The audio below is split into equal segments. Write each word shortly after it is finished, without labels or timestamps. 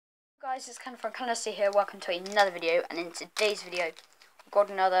Guys, it's Ken from Canasty here. Welcome to another video, and in today's video, we've got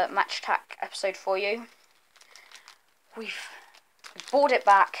another match attack episode for you. We've brought it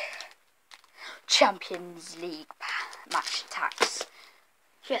back. Champions League match attacks.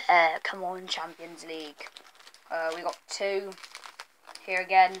 Yeah, come on, Champions League. We got two here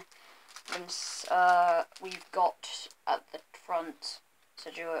again. We've got at the front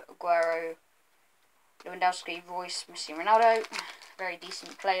Sergio Aguero, Lewandowski, Royce, Messi, Ronaldo. Very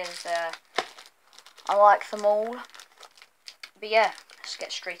decent players there. I like them all. But yeah, let's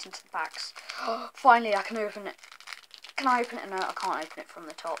get straight into the packs. Finally, I can open it. Can I open it? No, I can't open it from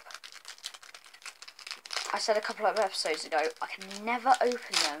the top. I said a couple of episodes ago, I can never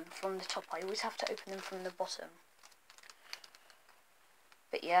open them from the top. I always have to open them from the bottom.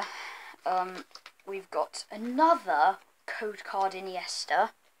 But yeah, we've got another code card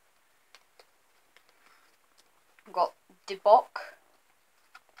Iniesta. We've got Debok,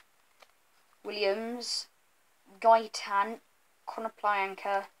 Williams, Gaitan,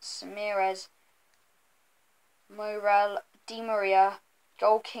 Konoplyanka, Samirez, Morel, Di Maria,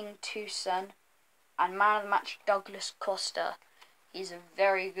 Goal King Tucson, and man of the match Douglas Costa. He's a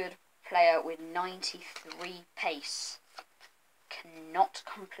very good player with 93 pace. Cannot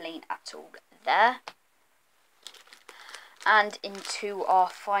complain at all there. And into our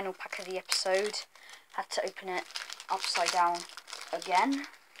final pack of the episode. Had to open it upside down again.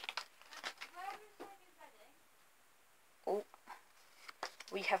 Oh,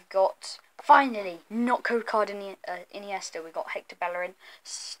 we have got, finally, not code card Iniesta. We got Hector Bellerin,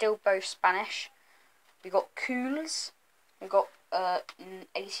 still both Spanish. We got Cools. We got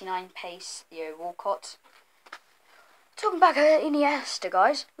 89 pace Theo Walcott. Talking back at Iniesta,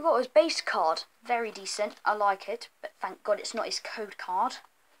 guys, we got his base card. Very decent. I like it, but thank God it's not his code card.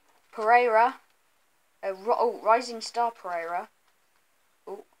 Pereira. Rising Star Pereira.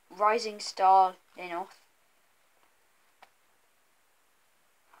 Oh, Rising Star Lenoth.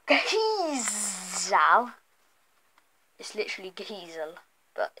 Geisel. It's literally Geisel,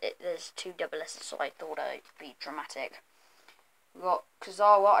 but there's two double S's, so I thought I'd be dramatic. We got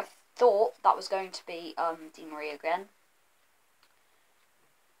Kazawa. I thought that was going to be Di Maria again.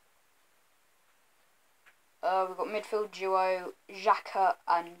 We've got midfield duo Xhaka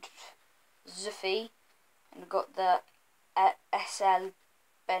and Zufi. And we've got the SL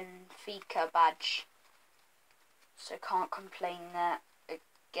Benfica badge. So can't complain there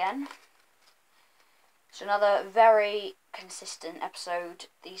again. So another very consistent episode.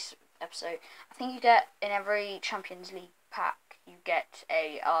 I think you get in every Champions League pack, you get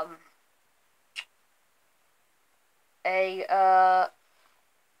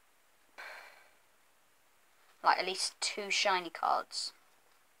like at least 2 shiny cards.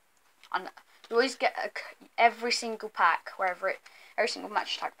 And you always get every single pack, every single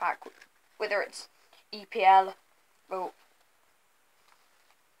match attack pack, whether it's EPL or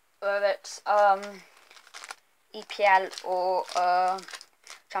whether it's EPL or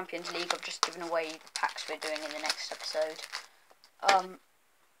Champions League. I've just given away the packs we're doing in the next episode.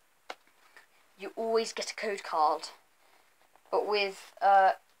 You always get a code card, but with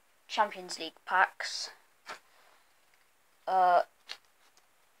Champions League packs,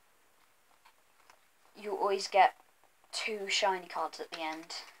 you always get 2 shiny cards at the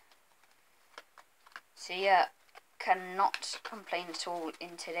end. So yeah, cannot complain at all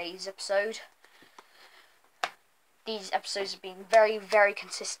in today's episode. These episodes have been very, very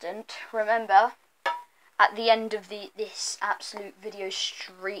consistent. Remember, at the end of this absolute video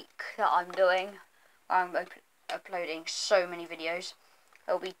streak that I'm doing, I'm uploading so many videos,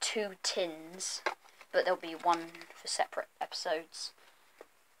 there'll be 2 tins, but there'll be 1 for separate episodes.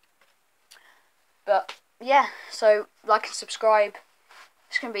 But yeah, so like and subscribe.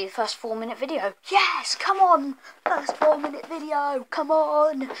 It's going to be the first 4-minute video. Yes, come on! First 4-minute video, come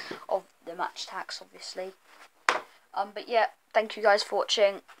on! Of the match attacks, obviously. But yeah, thank you guys for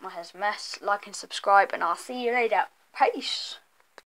watching. My hair's a mess. Like and subscribe, and I'll see you later. Peace!